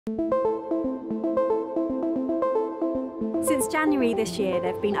Since January this year,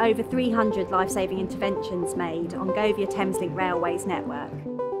 there have been over 300 life-saving interventions made on Govia Thameslink Railways network.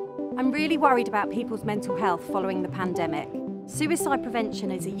 I'm really worried about people's mental health following the pandemic. Suicide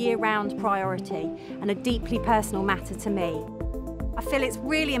prevention is a year-round priority and a deeply personal matter to me. I feel it's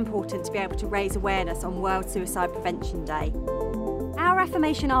really important to be able to raise awareness on World Suicide Prevention Day. Our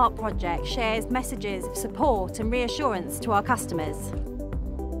Affirmation Art project shares messages of support and reassurance to our customers.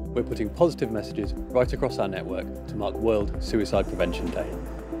 We're putting positive messages right across our network to mark World Suicide Prevention Day.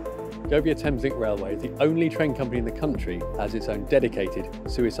 Govia Thameslink Railway is the only train company in the country that has its own dedicated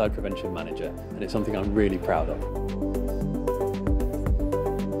suicide prevention manager, and it's something I'm really proud of.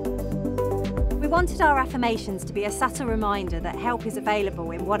 We wanted our affirmations to be a subtle reminder that help is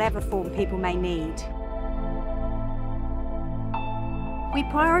available in whatever form people may need. We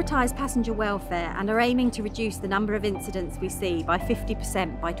prioritise passenger welfare and are aiming to reduce the number of incidents we see by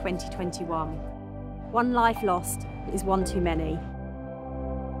 50% by 2021. One life lost is one too many.